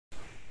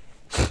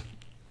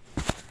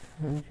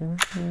भयो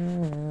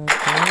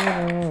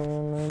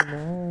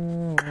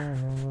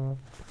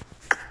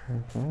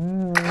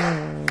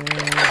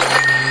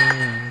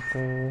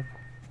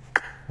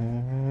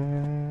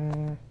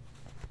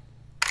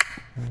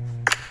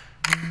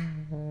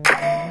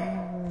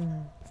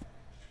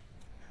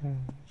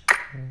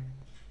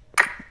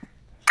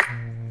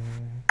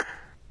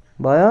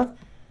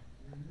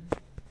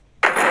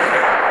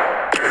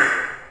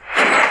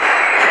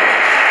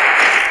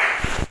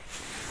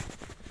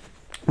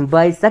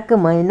वैशाख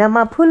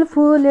महिनामा फुल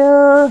फुल्यो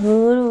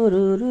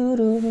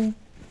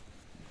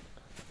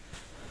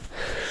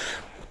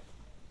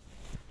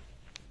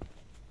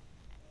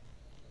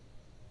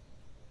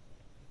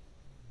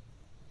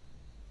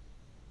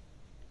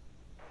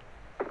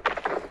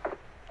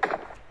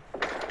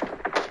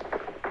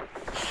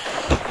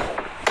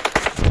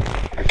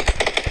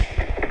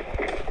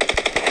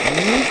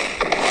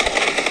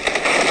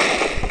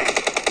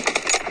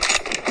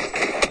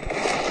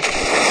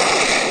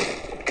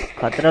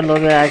खतरा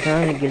लोग आएछ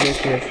नि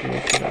glacier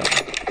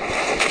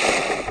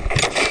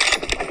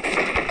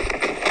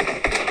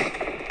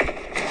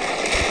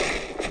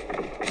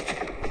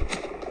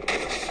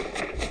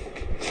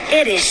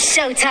It is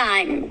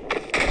showtime.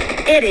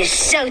 It is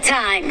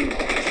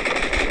showtime.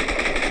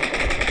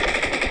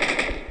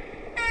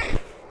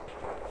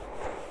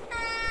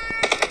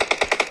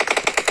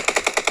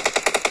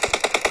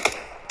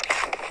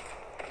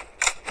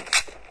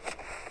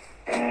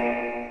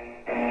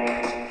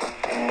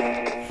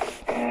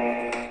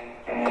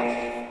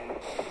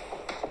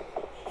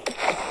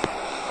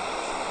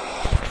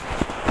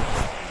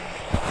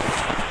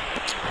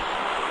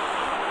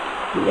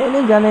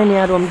 लेने जाने नहीं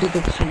यार रोमटी तो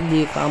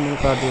लिए काम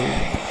उनका दो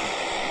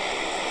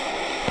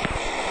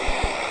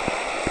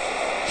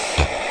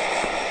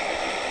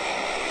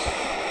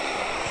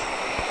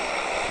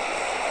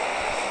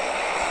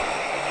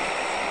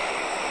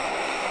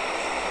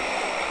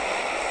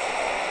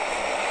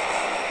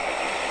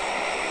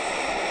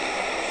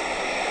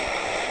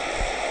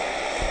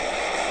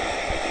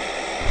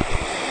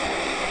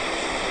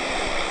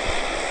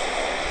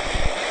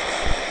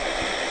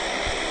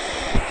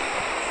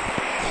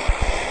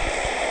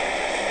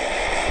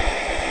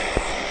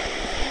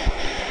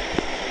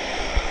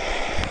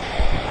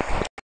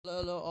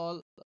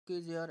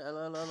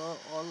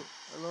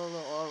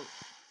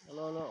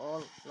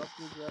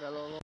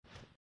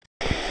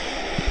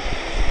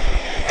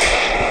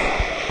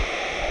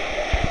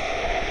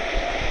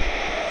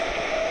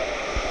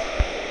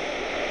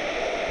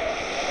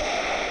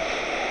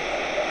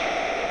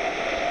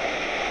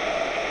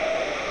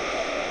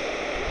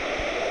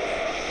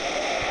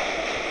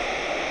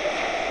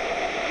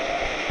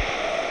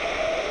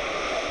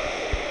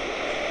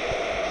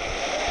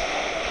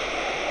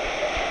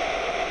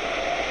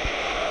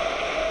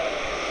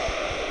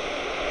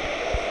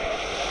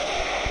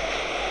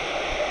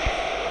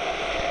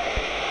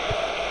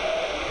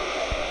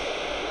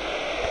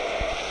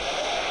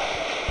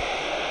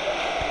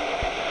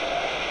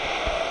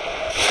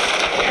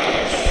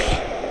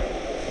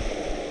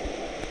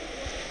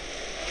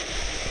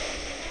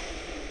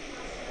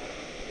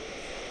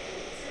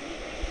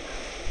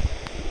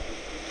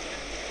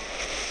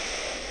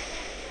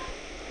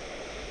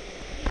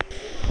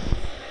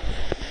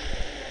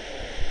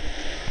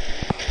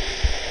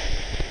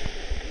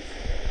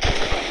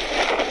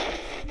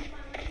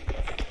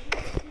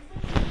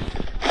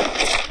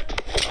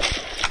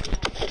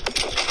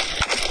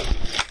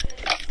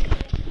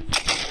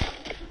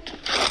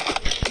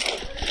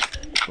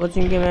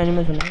कोचिंग के में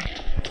एनिमेशन है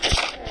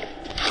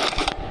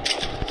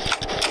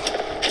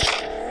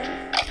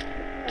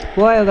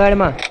को आयो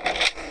गाडीमा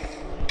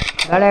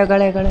गाडा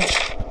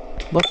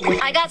बस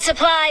I got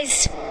supplies.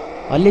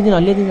 हल्ली दिन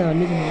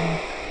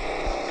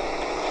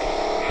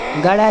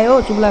गाडा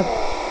आयो चुप्ला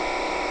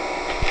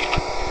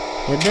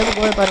हेर्दै पो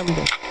गयो पारम त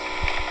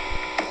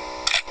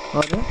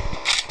अरे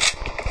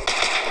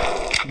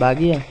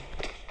भागिया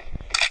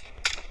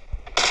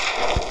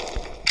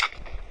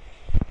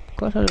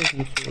कसरी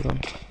पुग्छु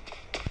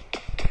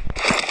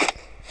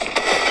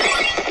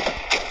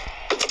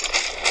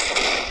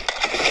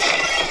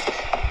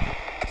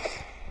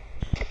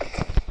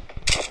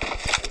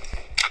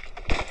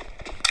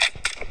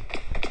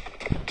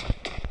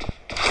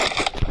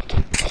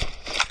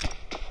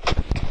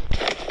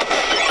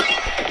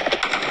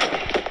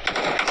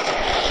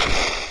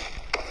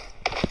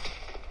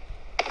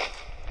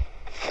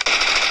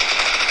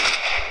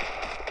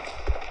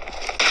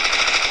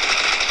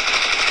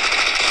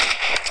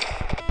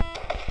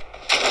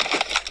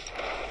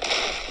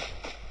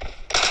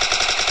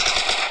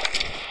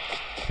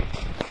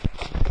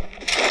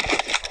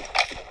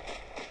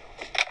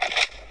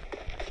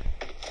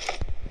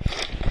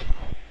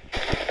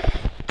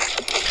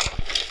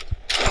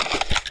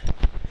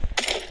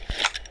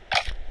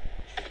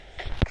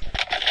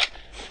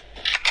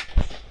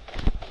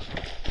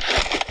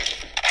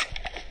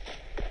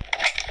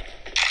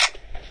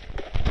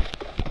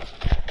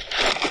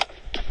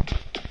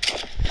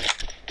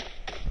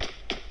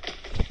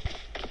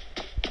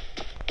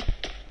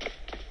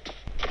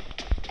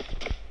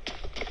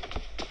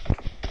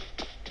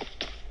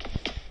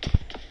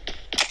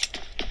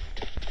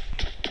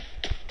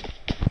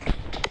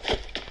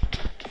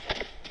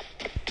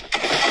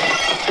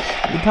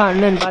उठा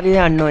हान्नु पारि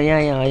हान्नु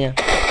यहाँ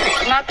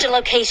Marked a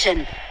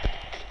location.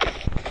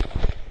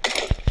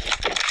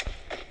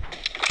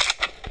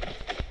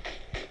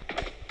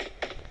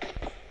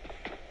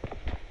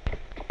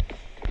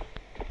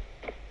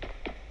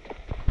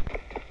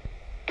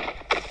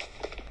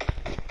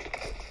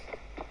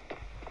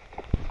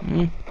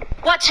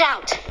 Watch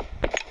out!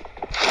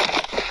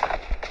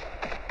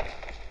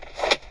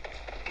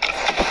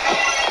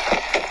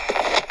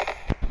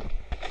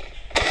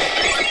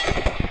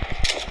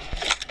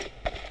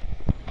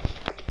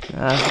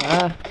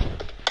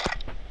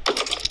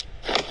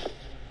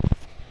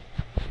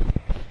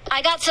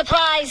 I got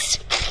supplies.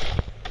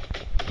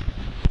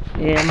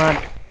 Yeah,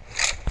 man.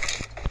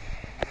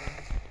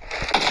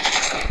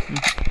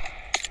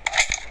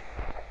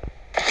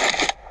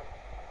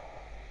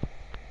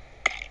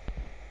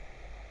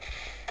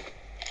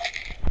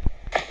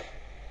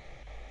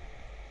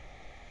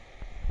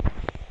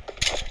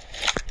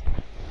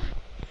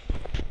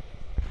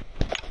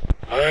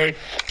 Alright,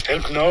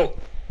 help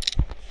now.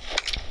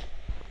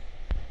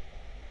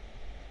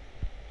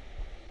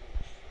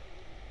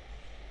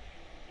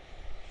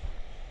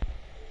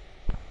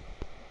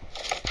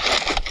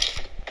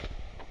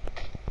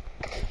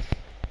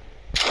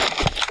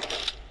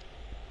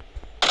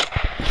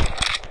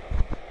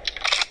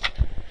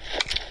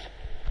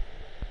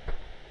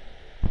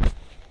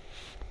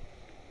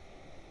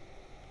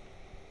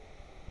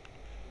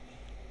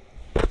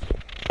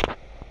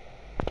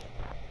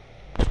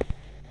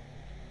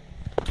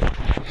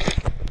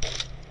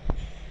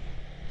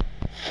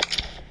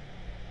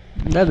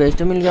 ना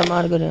बेस्ट मिल गया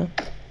मार कर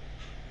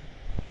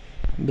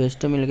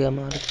बेस्ट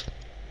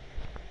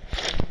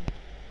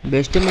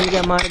मिल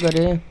गया मार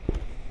करे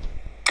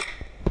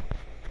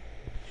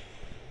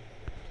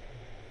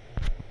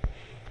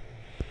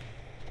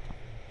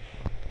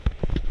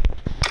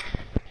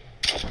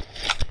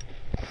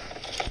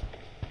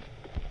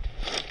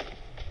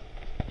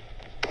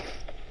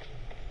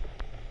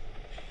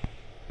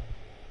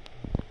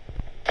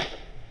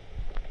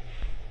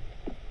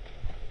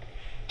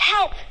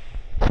Help!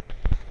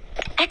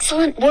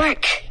 Excellent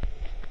work.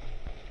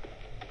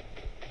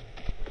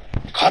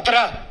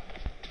 खतरा.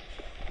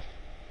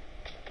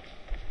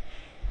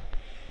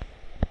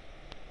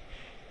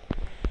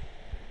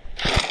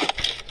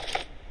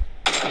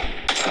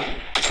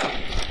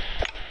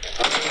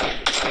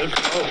 Help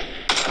now.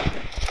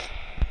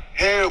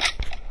 Help.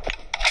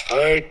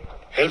 Alright,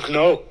 help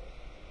now.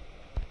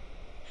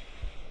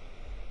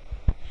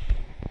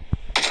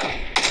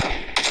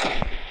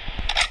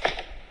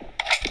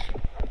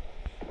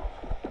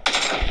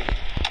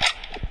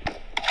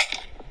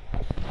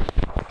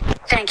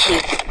 Thank you.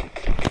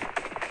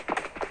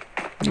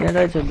 ये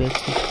रहा है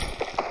बेस्ट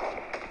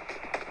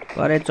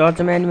और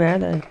चर्च मैन में है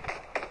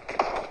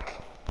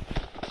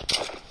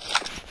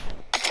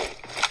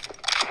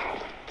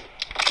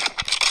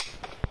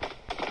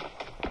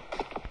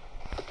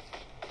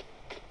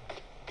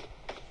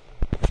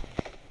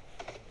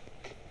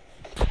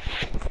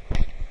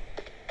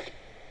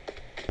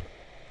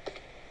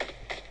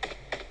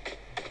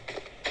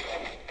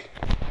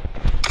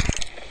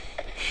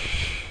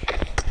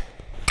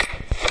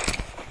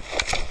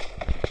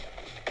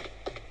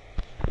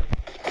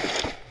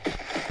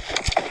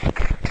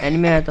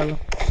एनिमी आया चलो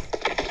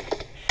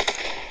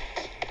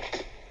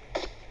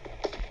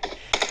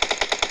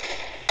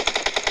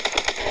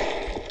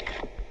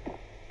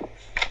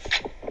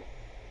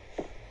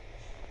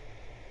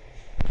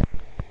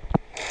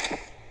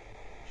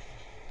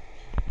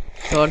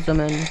शॉर्ट से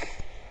मैंने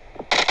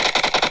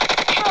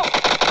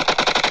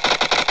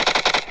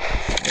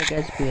एक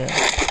एचपी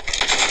है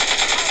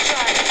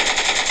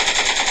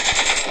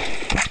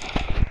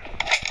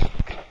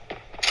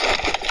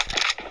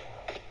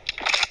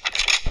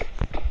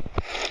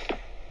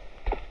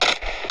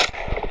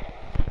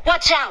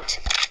Watch out!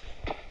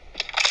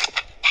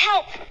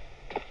 Help!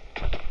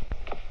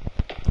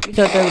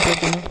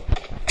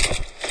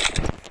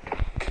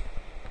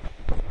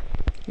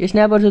 ये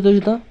स्नैपर से तुझे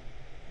तो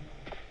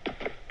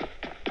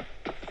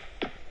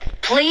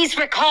Please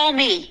recall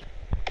me.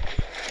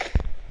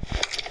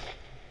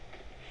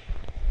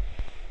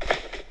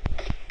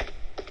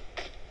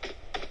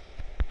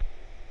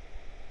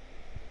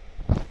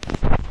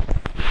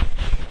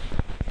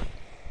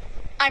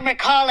 I'm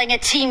recalling a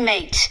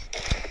teammate.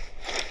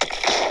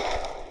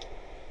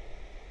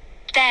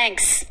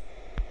 Thanks.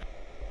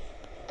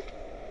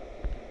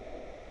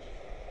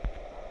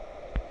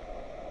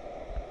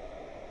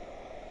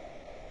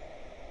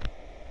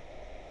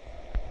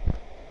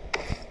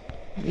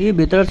 ये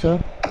भीतर से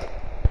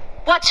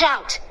Watch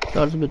out.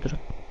 चर्च भीतर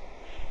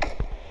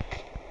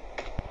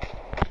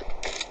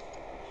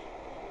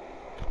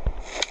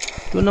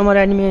तू नंबर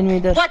एनिमी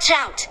इधर Watch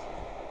out.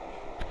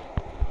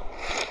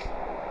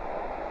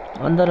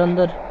 अंदर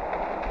अंदर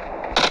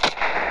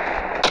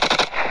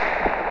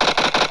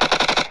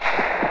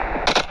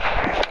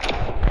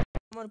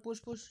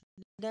पुश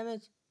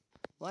डैमेज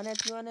 1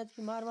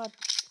 HP मार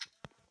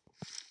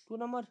टू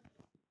नंबर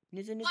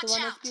नीचे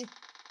 1 HP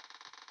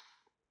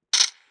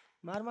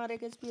मार 1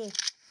 HP है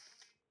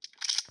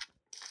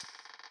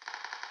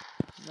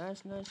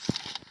नाइस नाइस।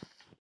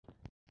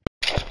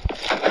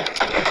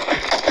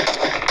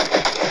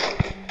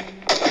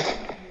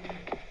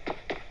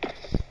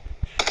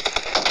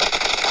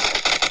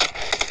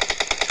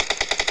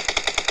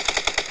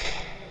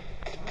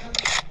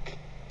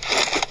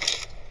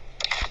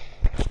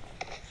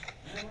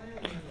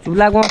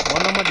 चूल्हा को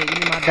 1 नंबर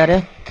देखिए मारता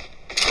रे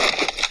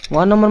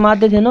 1 नंबर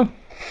मारते थे ना।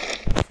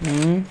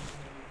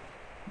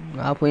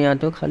 आप यहाँ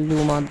तो खाली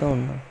वो मारता हूँ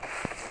ना।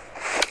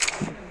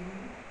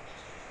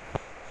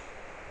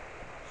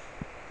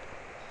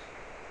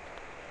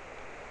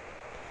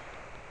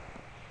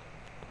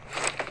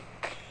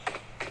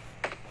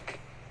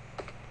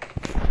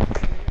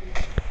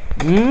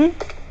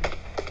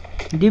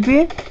 डीपी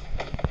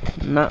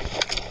ना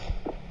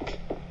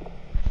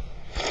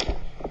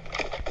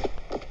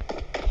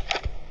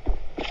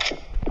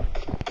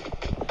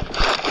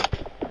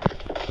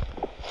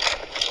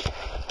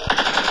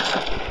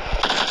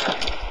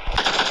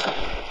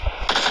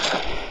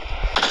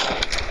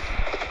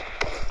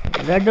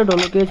रेड डॉट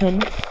होलो के छन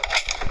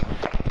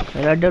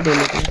रेड डॉट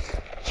होलो के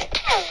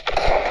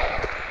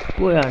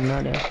कोई यार ना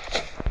रे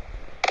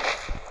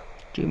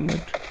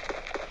टीममेट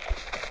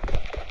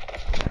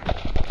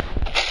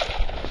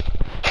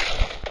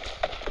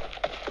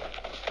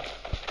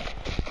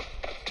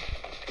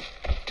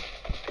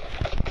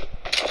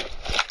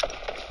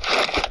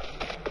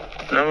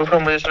नंबर पर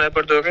मुझे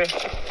स्नाइपर दोगे?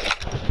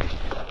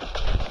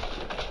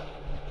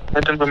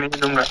 मैं तुमको मिल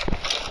दूंगा।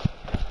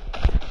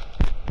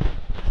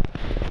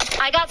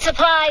 I got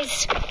supplies.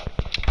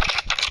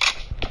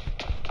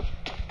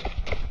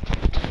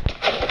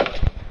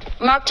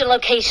 Marked a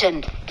location.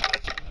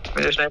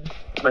 मुझे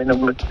स्नाइपर भाई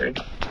नंबर चाहिए।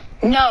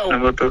 No.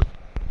 नंबर 2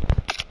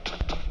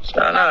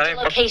 साला Marked है a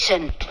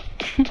location.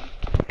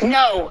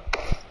 No.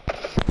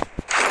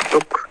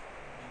 रुक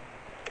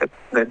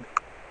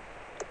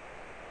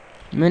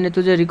मैंने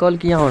तुझे रिकॉल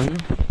किया हूँ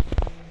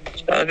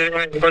साला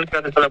मैं रिकॉल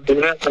किया था साला भूल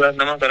गया साला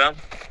नमक हराम।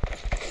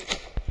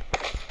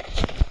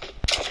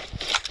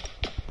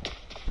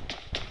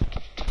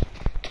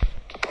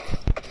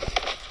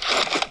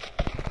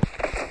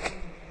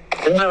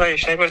 देना भाई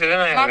स्नाइपर से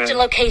देना यार। Marked a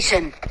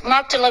location.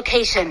 Marked a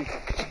location.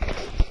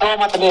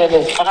 मत दे दे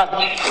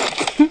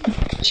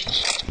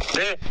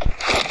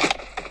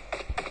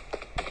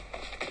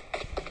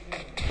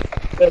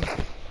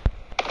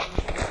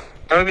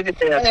हमें भी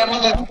देते यार।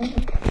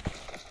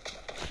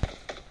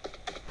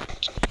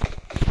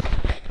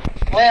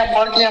 ओए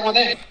मार दिया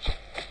मुझे।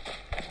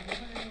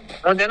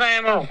 वो देना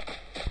ammo.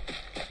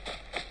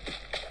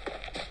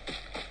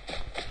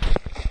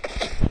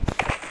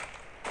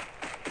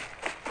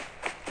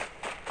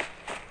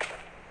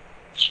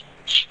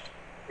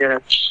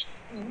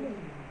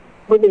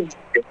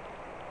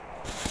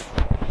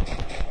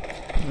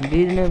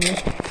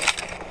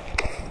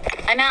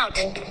 I'm out.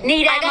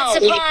 Need ammo. I got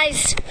supplies.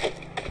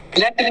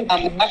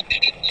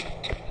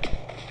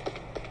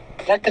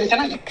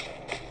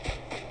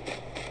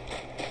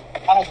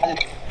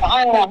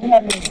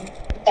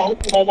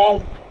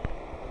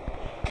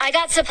 I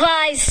got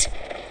supplies.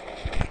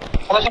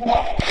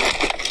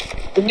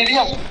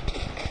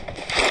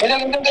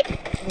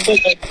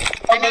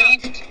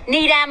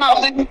 Need ammo.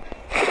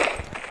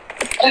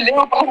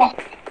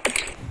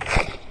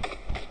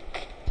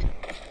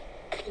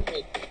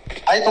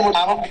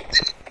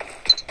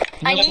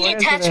 I need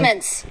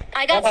attachments.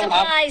 I got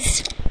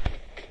supplies.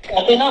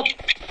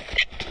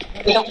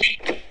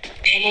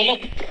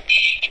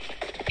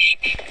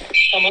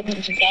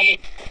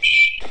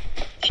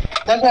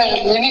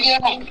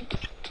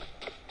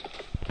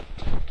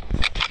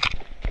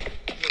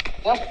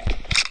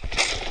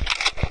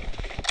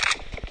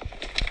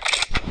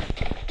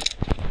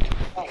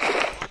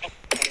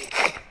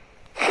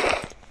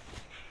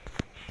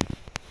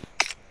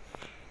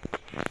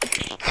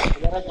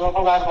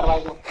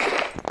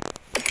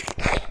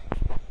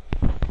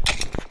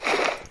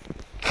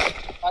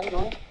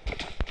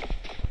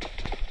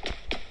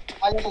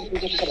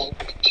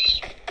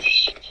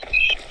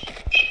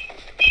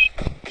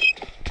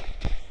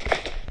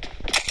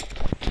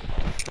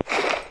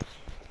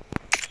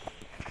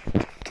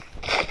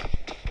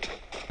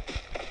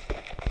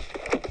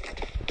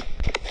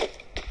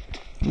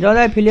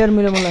 ज्यादा फिलियर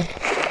मिले मला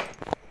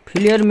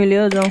फिलियर मिले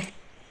जाओ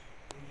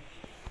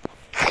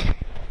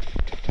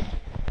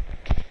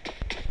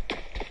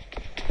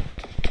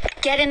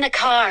Get in the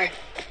car.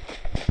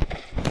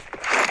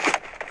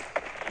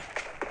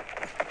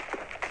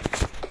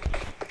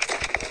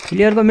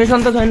 Clear को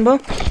मिशन तो छैन बो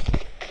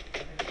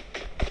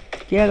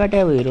क्या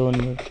काट्या भइरो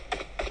भन्नु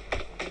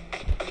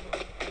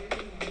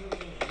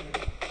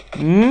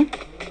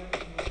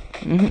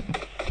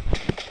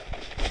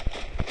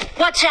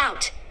Watch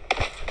out.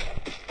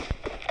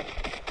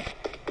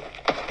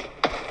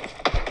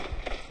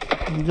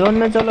 जोन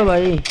में चलो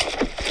भाई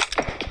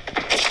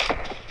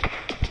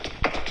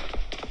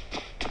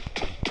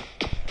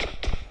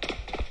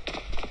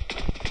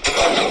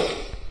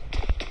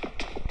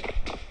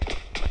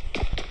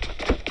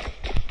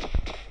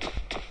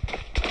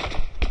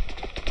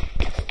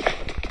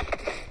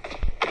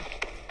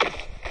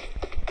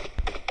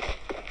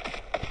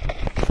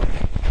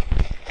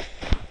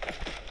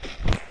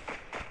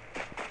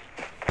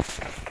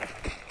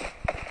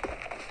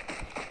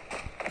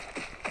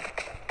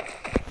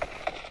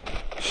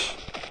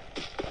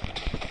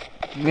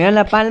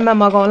यसलाई पानीमा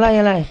मगाउँला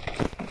यसलाई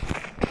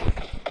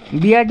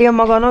बिआरटिएम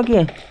मगाउनु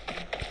के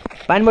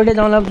पानीबाटै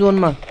जाउँला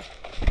जोनमा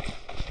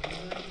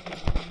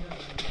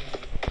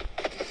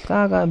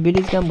कहाँ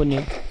ब्रिज कहाँ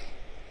बन्यो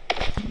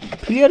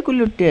क्लियरको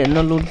लुट्टे न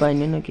लुट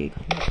पाइने न के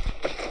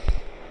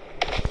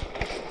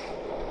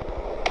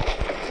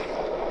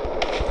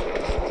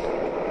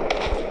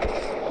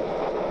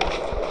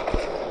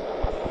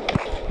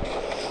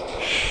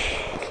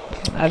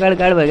अगाडि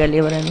गाडी भइगयो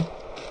लेबर हामी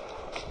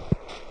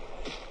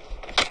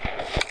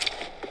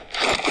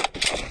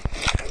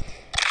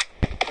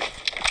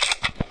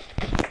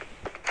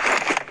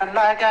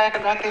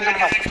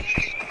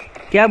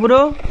क्या ब्रो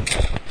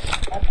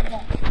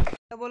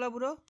क्या बोला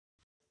bro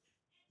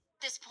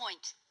This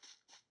point.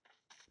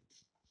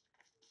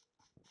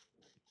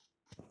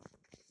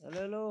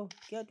 Hello hello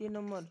क्या 3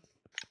 नंबर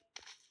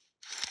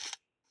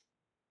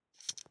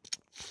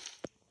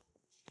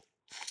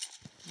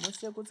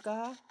मुझसे कुछ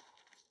कहा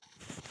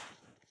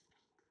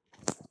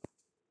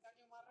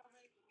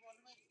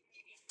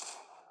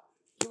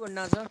क्यों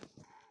बनना सर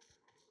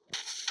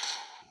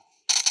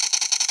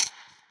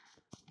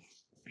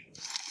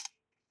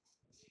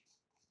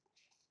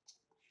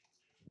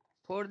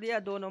फोड़ दिया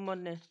 2 नंबर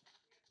ने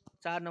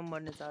 4 नंबर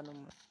ने 4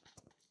 नंबर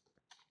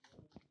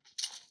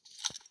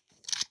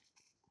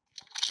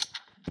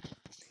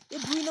ये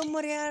 2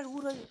 नंबर यार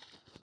वो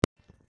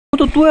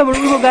तो तू है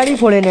बड़ू को गाड़ी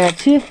फोड़े ने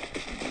अच्छी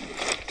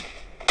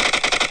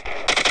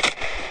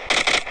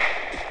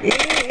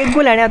एक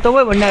गोल हाने तो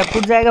वो भन्ना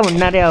फुट जाएगा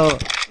भन्ना रे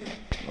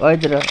हो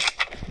इधर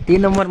 3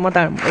 नंबर मत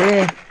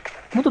ए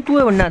म तो तू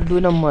है भन्ना 2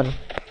 नंबर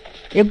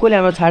एक गोल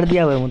हाम्रो छाड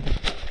दिया भयो म त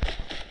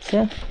छे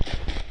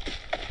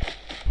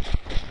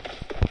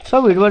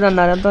सब हिटबाट जान्न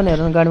आरे त नि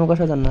हेर्न गाडीमा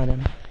कसरी जान्न आरे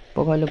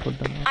पकाइले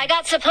फुट्दैन I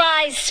got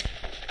supplies.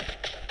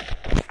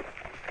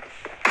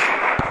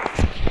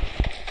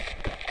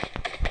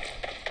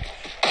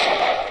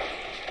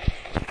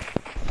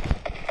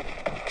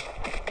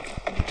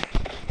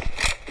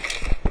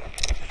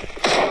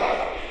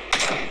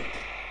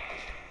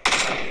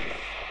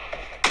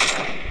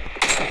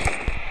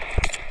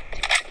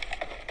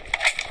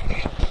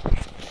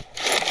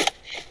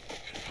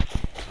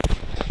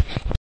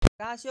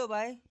 कहाँ से हो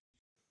भाई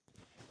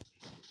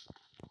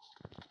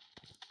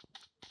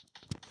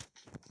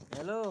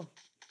हेलो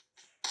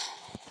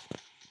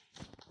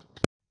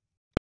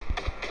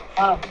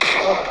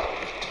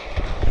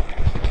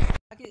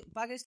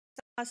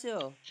पाकिस्तान से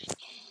हो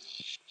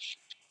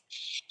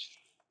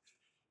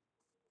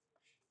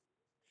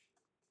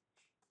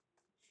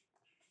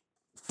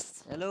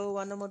हेलो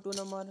 1 नंबर 2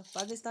 नंबर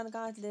पाकिस्तान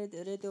कहाँ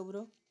रहते हो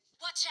ब्रो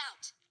Watch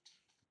out.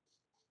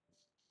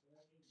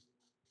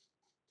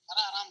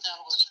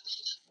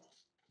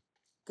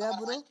 क्या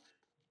ब्रो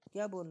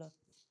क्या बोला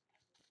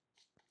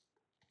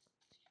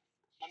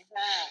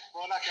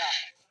बोला क्या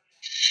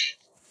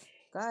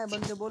कहाँ है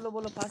बंदे बोलो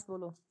बोलो फास्ट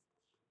बोलो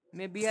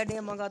मैं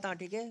बीआरडीएम मंगाता हूँ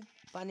ठीक है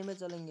पानी में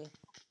चलेंगे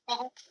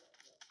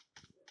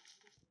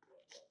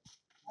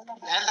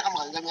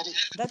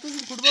दा तुझी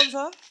फुटबॉल छ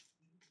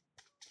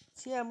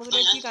छे म त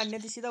एक हान्ने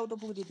थिए सिधा उतो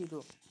पुग्दै थिए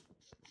तो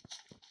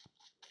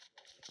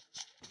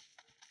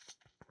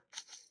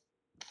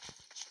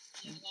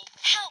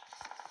Help.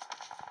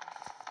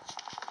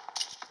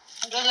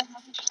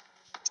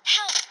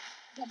 Help.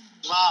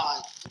 वाह भाई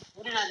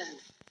पूरी ना लगी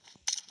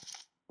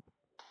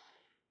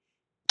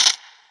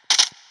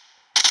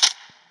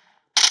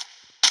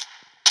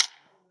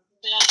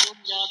यार जोर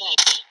ज्यादा है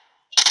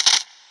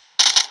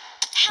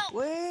Help.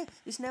 ओए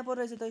स्नाइपर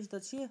रहेछ त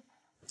छ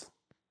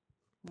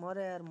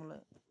मरे यार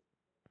मलाई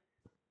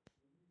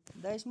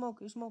दा स्मोक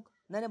स्मोक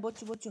नहीं नहीं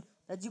बच्चू बच्चू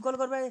जिकल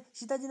कर भाई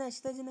सीताजी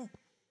नहीं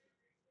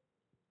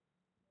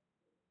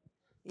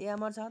ये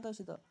हमार साथ है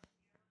सीता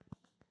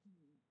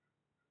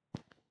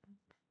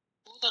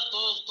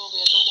तो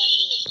बेटो नहीं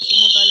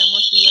तुम तले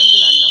मस्त यूएमपी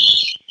लान्ना म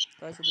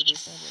तैसे तो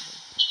देख्छ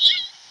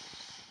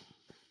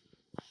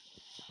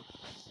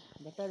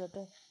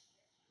जता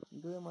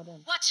दुई मरे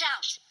Watch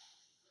out.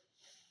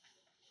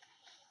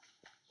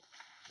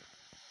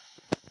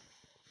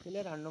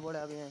 प्लेयर हान्नु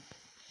पर्यो अब यहाँ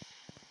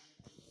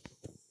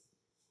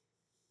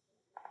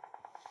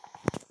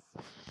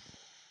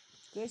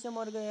कैसे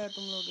मर गए यार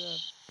तुम लोग यार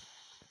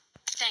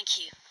Thank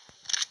you.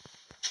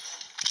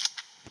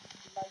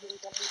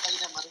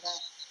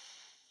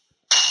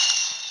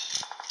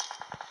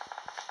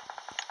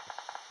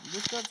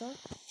 बुस्टर छ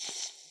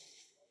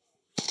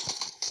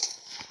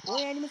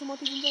ओए एनिमी से मत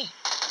दिन्छ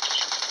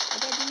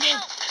एटा दिन्छ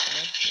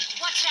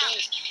Watch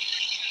out.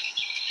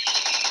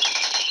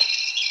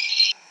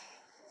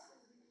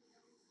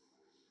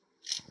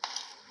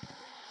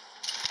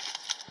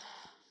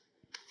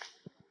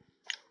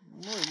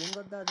 म हिलिङ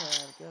गर्दा छ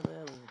यार क्या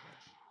गयो भयो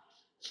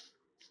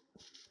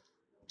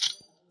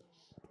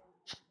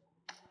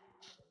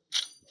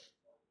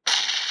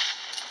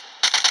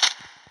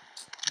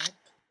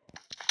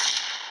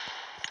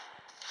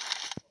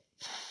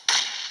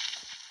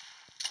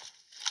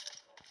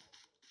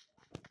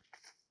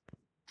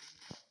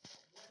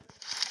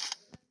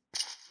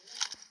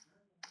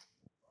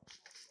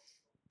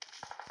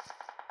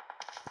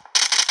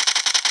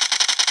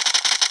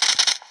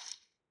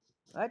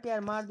हट यार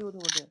मार दियो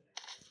थोड़े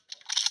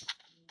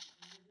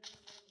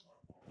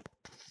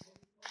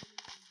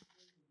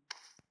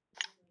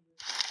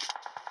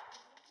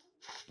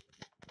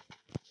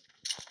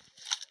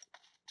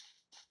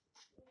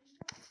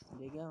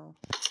देख गया हूँ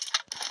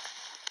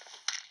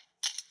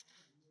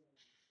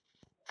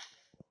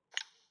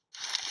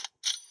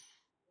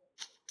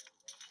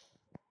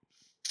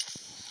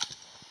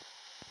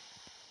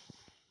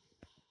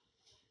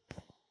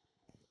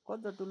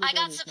कौन सा टुल्लू I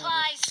got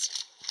supplies.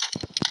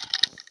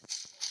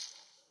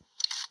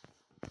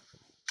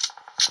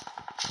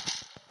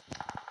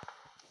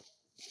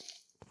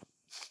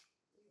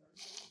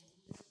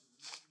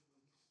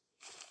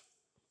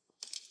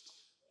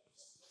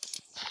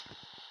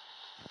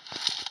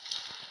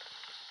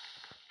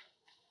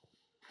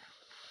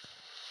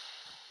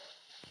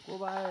 को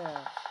भाई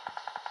यार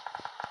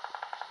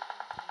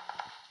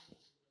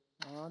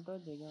हाँ तो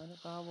देखा ना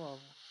कहाँ वो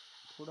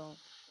थोड़ा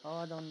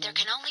आवाज on There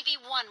can only be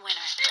one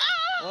winner.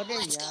 अरे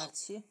Let's go. यार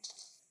छी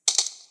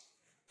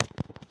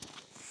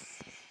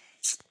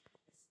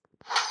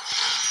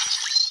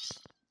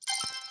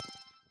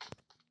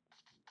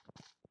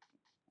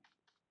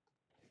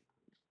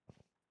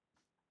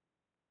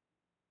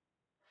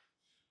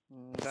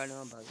गाड़ी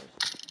में भागो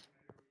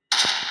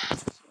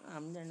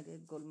हम जाने के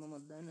गोल में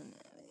मत देना